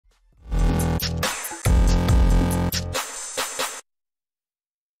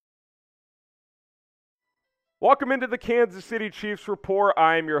Welcome into the Kansas City Chiefs Report.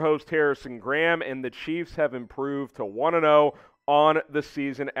 I am your host, Harrison Graham, and the Chiefs have improved to 1-0 on the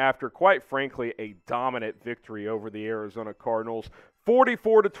season after, quite frankly, a dominant victory over the Arizona Cardinals.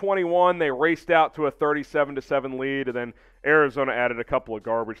 44-21, they raced out to a 37-7 lead, and then Arizona added a couple of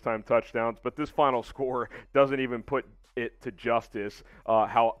garbage time touchdowns, but this final score doesn't even put it to justice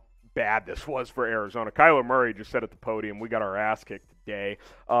how bad this was for Arizona. Kyler Murray just said at the podium, we got our ass kicked today.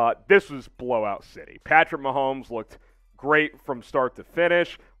 This was blowout city. Patrick Mahomes looked great from start to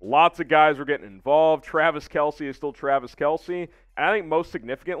finish. Lots of guys were getting involved. Travis Kelce is still Travis Kelce. And I think most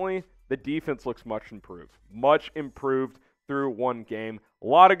significantly, the defense looks much improved. Much improved through one game. A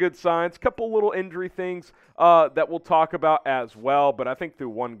lot of good signs. Couple little injury things that we'll talk about as well. But I think through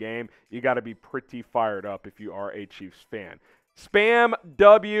one game, you got to be pretty fired up if you are a Chiefs fan. Spam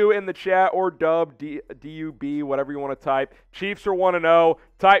W in the chat or dub, D-U-B, whatever you want to type. Chiefs are 1-0.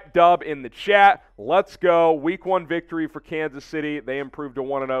 Type dub in the chat. Let's go. Week 1 victory for Kansas City. They improved to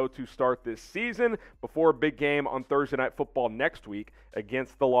 1-0 to start this season before a big game on Thursday Night Football next week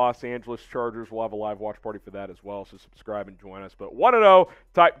against the Los Angeles Chargers. We'll have a live watch party for that as well, so subscribe and join us. But 1-0,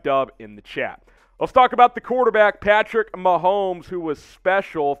 type dub in the chat. Let's talk about the quarterback, Patrick Mahomes, who was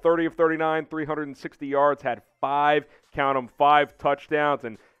special, 30 of 39, 360 yards, had 5 touchdowns,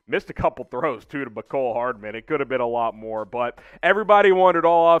 and missed a couple throws, too, to Mecole Hardman. It could have been a lot more, but everybody wondered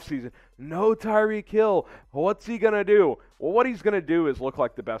all offseason, no Tyreek Hill. What's he going to do? Well, what he's going to do is look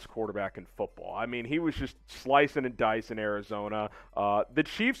like the best quarterback in football. I mean, he was just slicing and dicing Arizona. The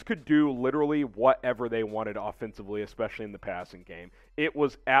Chiefs could do literally whatever they wanted offensively, especially in the passing game. It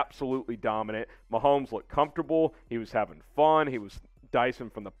was absolutely dominant. Mahomes looked comfortable. He was having fun. He was dicing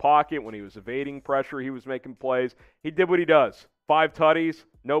from the pocket. When he was evading pressure, he was making plays. He did what he does. 5 tutties,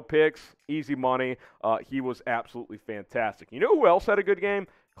 no picks, easy money. He was absolutely fantastic. You know who else had a good game?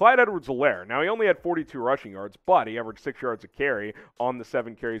 Clyde Edwards-Helaire. Now, he only had 42 rushing yards, but he averaged 6 yards a carry on the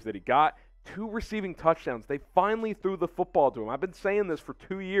 7 carries that he got. 2 receiving touchdowns. They finally threw the football to him. I've been saying this for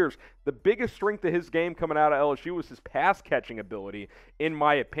 2 years. The biggest strength of his game coming out of LSU was his pass-catching ability, in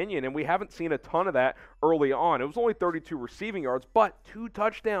my opinion, and we haven't seen a ton of that early on. It was only 32 receiving yards, but 2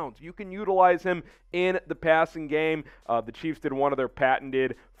 touchdowns. You can utilize him in the passing game. The Chiefs did one of their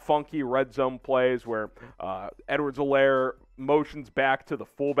patented funky red zone plays where Edwards-Helaire motions back to the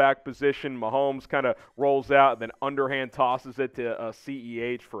fullback position. Mahomes kind of rolls out and then underhand tosses it to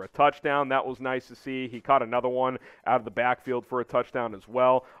CEH for a touchdown. That was nice to see. He caught another one out of the backfield for a touchdown as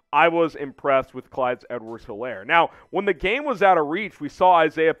well. I was impressed with Clyde Edwards-Helaire. Now, when the game was out of reach, we saw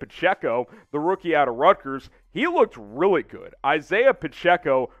Isiah Pacheco, the rookie out of Rutgers. He looked really good. Isiah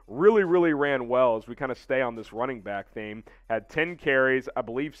Pacheco really ran well as we kind of stay on this running back theme. Had 10 carries, I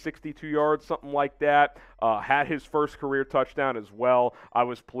believe 62 yards, something like that. Had his first career touchdown as well. I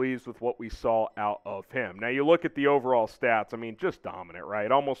was pleased with what we saw out of him. Now, you look at the overall stats. I mean, just dominant, right?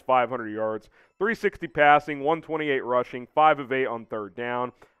 Almost 500 yards, 360 passing, 128 rushing, 5 of 8 on third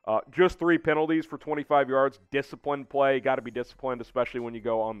down. Just 3 penalties for 25 yards. Disciplined play. Got to be disciplined, especially when you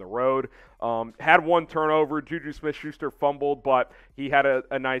go on the road. Had 1 turnover. Juju Smith-Schuster fumbled, but he had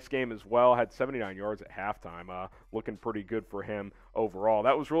a nice game as well. Had 79 yards at halftime. Looking pretty good for him overall.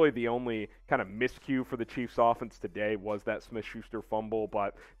 That was really the only kind of miscue for the Chiefs offense today was that Smith-Schuster fumble,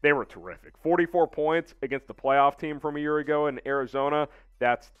 but they were terrific. 44 points against the playoff team from a year ago in Arizona.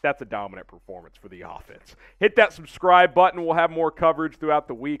 That's a dominant performance for the offense. Hit that subscribe button. We'll have more coverage throughout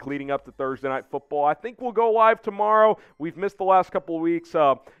the week leading up to Thursday Night Football. I think we'll go live tomorrow. We've missed the last couple of weeks.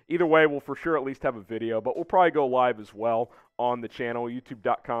 Either way, we'll for sure at least have a video, but we'll probably go live as well on the channel,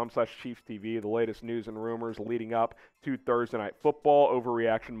 youtube.com/ChiefsTV. The latest news and rumors leading up to Thursday Night Football.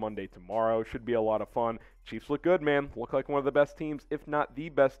 Overreaction Monday tomorrow. Should be a lot of fun. Chiefs look good, man. Look like one of the best teams, if not the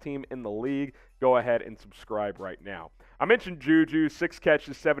best team in the league. Go ahead and subscribe right now. I mentioned Juju, 6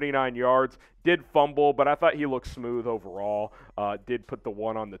 catches, 79 yards. Did fumble, but I thought he looked smooth overall. Did put the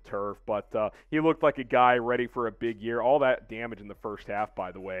 1 on the turf, but he looked like a guy ready for a big year. All that damage in the first half,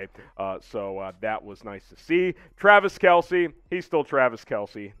 by the way. So that was nice to see. Travis Kelce, he's still Travis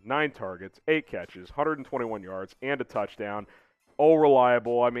Kelce. 9 targets, 8 catches, 121 yards, and a touchdown. Oh,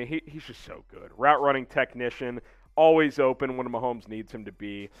 reliable. I mean, he's just so good. Route running technician, always open when Mahomes needs him to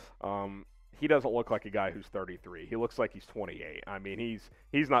be. He doesn't look like a guy who's 33. He looks like he's 28. I mean,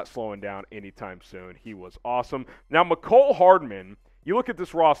 he's not slowing down anytime soon. He was awesome. Now, Mecole Hardman, you look at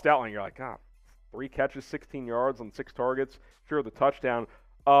this raw stat line, you're like, 3 catches, 16 yards on 6 targets. Sure, the touchdown.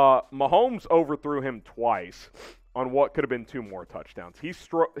 Mahomes overthrew him twice on what could have been 2 more touchdowns. He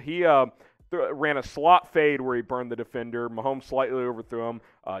ran a slot fade where he burned the defender. Mahomes slightly overthrew him.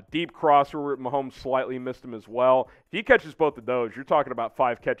 Deep crosser where Mahomes slightly missed him as well. If he catches both of those, you're talking about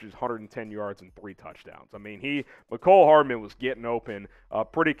 5 catches, 110 yards, and 3 touchdowns. I mean, Mecole Hardman was getting open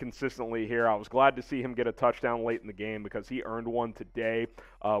pretty consistently here. I was glad to see him get a touchdown late in the game because he earned one today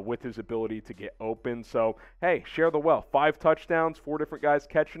with his ability to get open. So, hey, share the wealth. 5 touchdowns, 4 different guys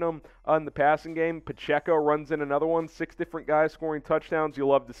catching them in the passing game. Pacheco runs in another one, 6 different guys scoring touchdowns. You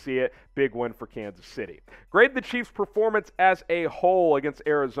love to see it. Big win for Kansas City. Grade the Chiefs' performance as a whole against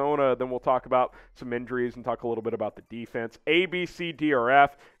Arizona. Then we'll talk about some injuries and talk a little bit about the defense. A, B, C, D, or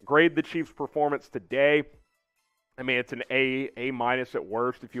F. Grade the Chiefs' performance today. I mean, it's an A minus at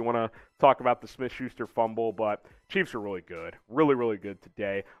worst if you want to talk about the Smith-Schuster fumble, but Chiefs are really good. Really, really good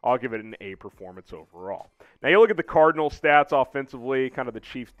today. I'll give it an A performance overall. Now, you look at the Cardinals stats offensively, kind of the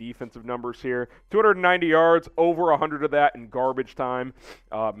Chiefs' defensive numbers here. 290 yards, over 100 of that in garbage time,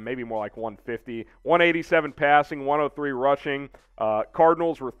 maybe more like 150. 187 passing, 103 rushing.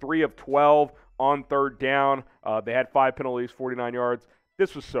 Cardinals were 3 of 12 on third down. They had 5 penalties, 49 yards.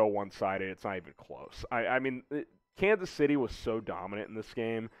 This was so one-sided, it's not even close. I mean, Kansas City was so dominant in this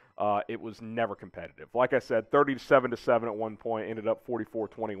game. It was never competitive. Like I said, 37-7 at one point, ended up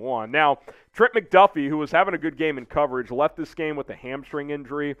 44-21. Now, Trent McDuffie, who was having a good game in coverage, left this game with a hamstring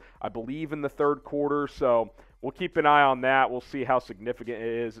injury, I believe in the third quarter. So we'll keep an eye on that. We'll see how significant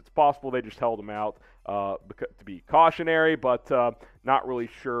it is. It's possible they just held him out to be cautionary, but not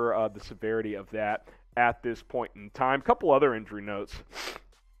really sure the severity of that at this point in time. Couple other injury notes.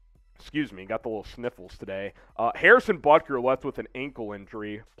 Excuse me, got the little sniffles today. Harrison Butker left with an ankle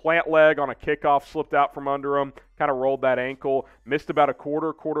injury. Plant leg on a kickoff slipped out from under him, kind of rolled that ankle, missed about a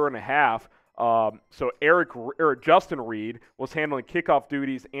quarter and a half. So Justin Reid was handling kickoff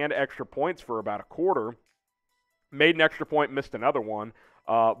duties and extra points for about a quarter. Made an extra point, missed another one.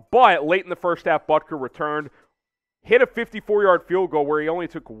 But late in the first half, Butker returned, hit a 54-yard field goal where he only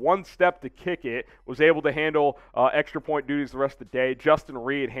took 1 step to kick it, was able to handle extra point duties the rest of the day. Justin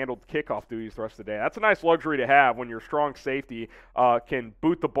Reid handled kickoff duties the rest of the day. That's a nice luxury to have when your strong safety can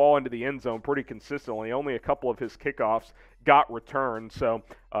boot the ball into the end zone pretty consistently. Only a couple of his kickoffs got returned, so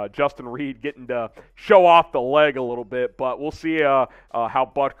Justin Reid getting to show off the leg a little bit, but we'll see how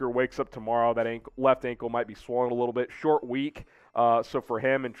Butker wakes up tomorrow. That left ankle might be swollen a little bit. Short week. So for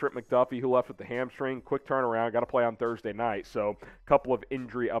him and Trent McDuffie, who left with the hamstring, quick turnaround, got to play on Thursday night. So a couple of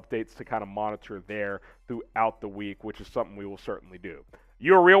injury updates to kind of monitor there throughout the week, which is something we will certainly do.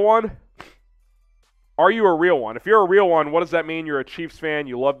 You a real one? Are you a real one? If you're a real one, what does that mean? You're a Chiefs fan.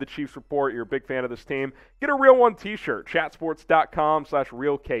 You love the Chiefs Report. You're a big fan of this team. Get a Real One t-shirt,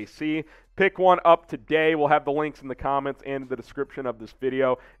 chatsports.com/realkc. Pick one up today. We'll have the links in the comments and the description of this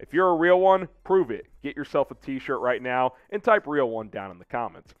video. If you're a real one, prove it. Get yourself a t-shirt right now and type real one down in the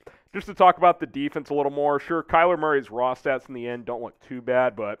comments. Just to talk about the defense a little more, sure, Kyler Murray's raw stats in the end don't look too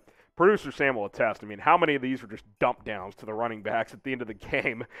bad, but producer Sam will attest. I mean, how many of these were just dump downs to the running backs at the end of the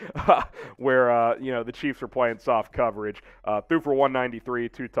game where, the Chiefs were playing soft coverage. Threw for 193,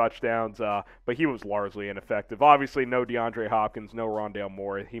 2 touchdowns, but he was largely ineffective. Obviously, no DeAndre Hopkins, no Rondale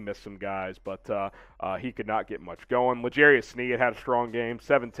Moore. He missed some guys, but he could not get much going. L'Jarius Sneed had a strong game,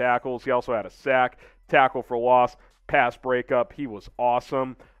 7 tackles. He also had a sack, tackle for loss, pass breakup. He was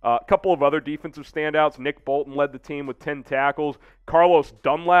awesome. A couple of other defensive standouts. Nick Bolton led the team with 10 tackles. Carlos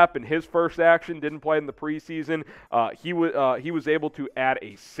Dunlap in his first action didn't play in the preseason. He was able to add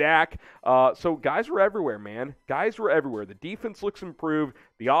a sack. So guys were everywhere, man. Guys were everywhere. The defense looks improved.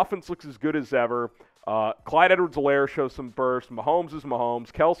 The offense looks as good as ever. Clyde Edwards-Helaire shows some burst. Mahomes is Mahomes.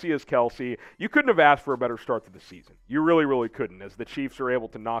 Kelce is Kelce. You couldn't have asked for a better start to the season. You really, really couldn't, as the Chiefs are able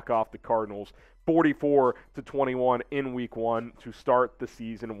to knock off the Cardinals 44-21 in Week 1 to start the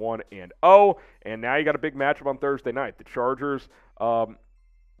season 1-0. And now you got a big matchup on Thursday night. The Chargers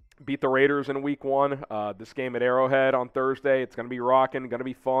beat the Raiders in Week 1. This game at Arrowhead on Thursday, it's going to be rocking, going to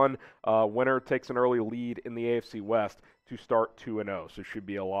be fun. Winner takes an early lead in the AFC West to start 2-0. So it should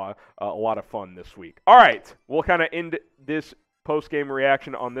be a lot of fun this week. All right, we'll kind of end this post-game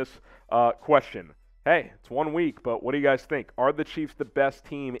reaction on this question. Hey, it's 1 week, but what do you guys think? Are the Chiefs the best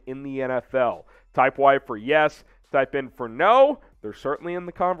team in the NFL? Type Y for yes. Type in for no. They're certainly in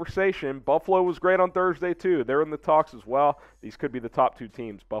the conversation. Buffalo was great on Thursday, too. They're in the talks as well. These could be the top 2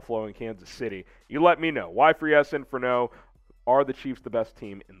 teams, Buffalo and Kansas City. You let me know. Y for yes, N for no. Are the Chiefs the best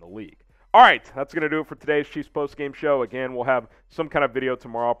team in the league? All right, that's going to do it for today's Chiefs postgame show. Again, we'll have some kind of video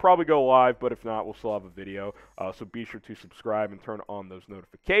tomorrow. I'll probably go live, but if not, we'll still have a video. So be sure to subscribe and turn on those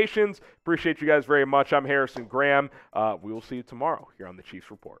notifications. Appreciate you guys very much. I'm Harrison Graham. We will see you tomorrow here on the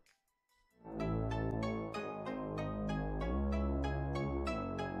Chiefs Report.